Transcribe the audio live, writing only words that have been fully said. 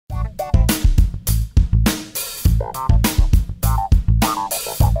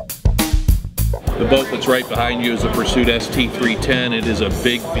The boat that's right behind you is the Pursuit ST310. It is a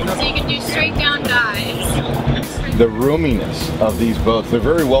big... So you can do straight down dives. The roominess of these boats, they're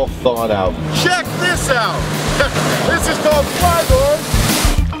very well thought out. Check this out! This is called Flyboard!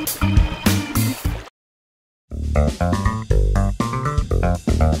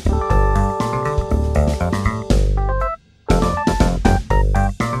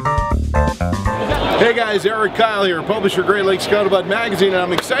 Hey guys, Eric Kyle here, publisher Great Lakes Scuttlebutt magazine, and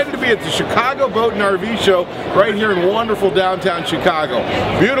I'm excited to be at the Chicago Boat and RV Show right here in wonderful downtown Chicago.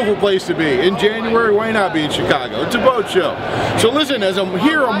 Beautiful place to be. In January, why not be in Chicago? It's a boat show. So listen, as I'm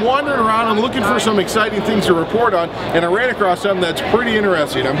here, I'm wandering around, I'm looking for some exciting things to report on, and I ran across something that's pretty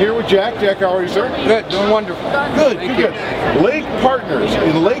interesting. I'm here with Jack. Jack, how are you, sir? Good, doing wonderful. Good, good. Lake Partners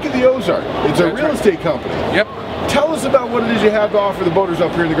in Lake of the Ozarks. It's a real estate company. Yep. Tell us about what it is you have to offer the boaters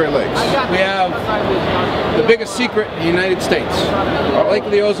up here in the Great Lakes. We have the biggest secret in the United States. Lake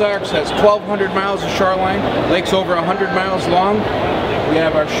of the Ozarks has 1,200 miles of shoreline. Lake's over 100 miles long. We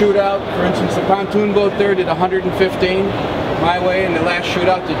have our shootout. For instance, the pontoon boat there did 115 my way, and the last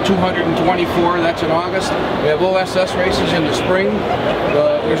shootout did 224. That's in August. We have OSS races in the spring.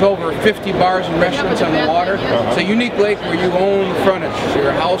 There's over 50 bars and restaurants on the water. It's a unique lake where you own the frontage. So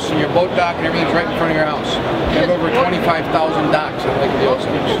your house and your boat dock and everything's right in front of your house. We have over 25,000 docks at Lake of the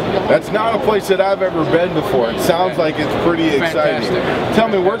Ozarks. That's not a place that I've ever been before. It sounds like it's pretty exciting. Fantastic. Tell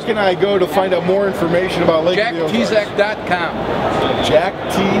me, where can I go to find out more information about Lake of the Ozarks? JackTezak.com.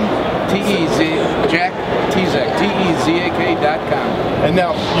 JackTezak.com. And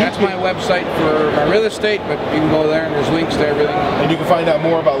now that's my website for my real estate, but you can go there and there's links to everything. And you can find out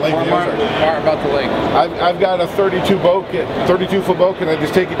more about Lake of the Ozarks. More about the lake. I've got a 32-foot boat. Can I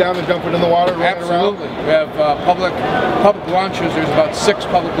just take it down and dump it in the water? Absolutely. We have public launches. There's about 6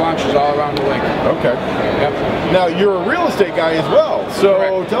 public launches all around the lake. Okay. Yep. Now you're a real estate guy as well. So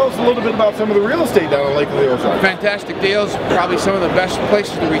correct. Tell us a little bit about some of the real estate down on Lake of the Ozarks. Fantastic deals. Probably some of the best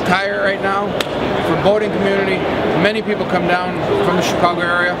places to retire right now for boating community. Many people come down from the Chicago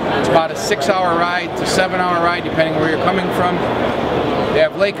area. It's about a 6-hour ride to 7-hour ride, depending where you're coming from. They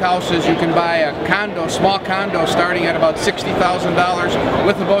have lake houses. You can buy a condo, small condo, starting at about $60,000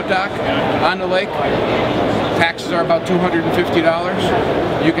 with a boat dock on the lake. Taxes are about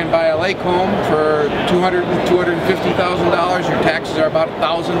 $250. You can buy a lake home for $250,000. Your taxes are about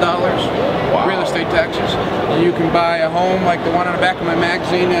 $1,000. Wow. Real estate taxes. You can buy a home like the one on the back of my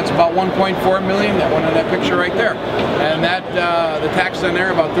magazine. That's about $1.4 million. That one on that picture right there, and that the taxes on there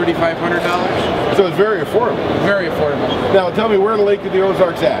are about $3,500. So it's very affordable. Very affordable. Now tell me, where the Lake of the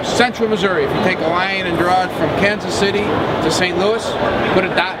Ozarks at? Central Missouri. If you take a line and draw it from Kansas City to St. Louis, put a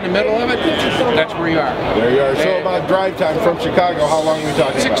dot in the middle of it, that's where you are. There you are. So about drive time from Chicago, how long are we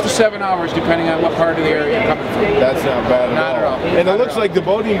talking 6 to 7 hours, depending on what part of the area you're coming from. That's not bad at all. And it looks like the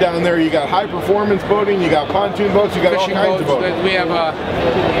boating down there, you got high performance boating, you got pontoon boats, you got all kinds of boats. We have, I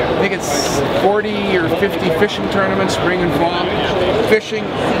think it's 40 or 50 fishing tournaments, spring and fall. Fishing,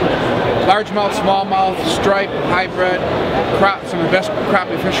 largemouth, smallmouth, stripe, hybrid, some of the best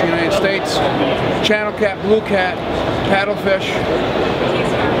crappie fishing in the United States. Channel cat, blue cat, paddlefish,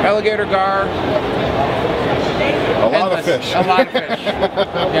 alligator gar. A lot of fish. A lot of fish.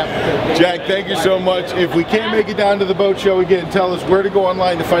 Yep. Jack, thank you so much. If we can't make it down to the boat show again, tell us where to go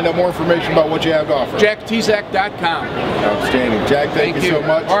online to find out more information about what you have to offer. JackTezak.com. Outstanding. Jack, thank you so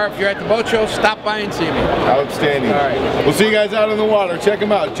much. Or if you're at the boat show, stop by and see me. Outstanding. All right. We'll see you guys out on the water. Check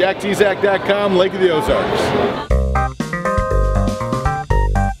them out. JackTezak.com, Lake of the Ozarks.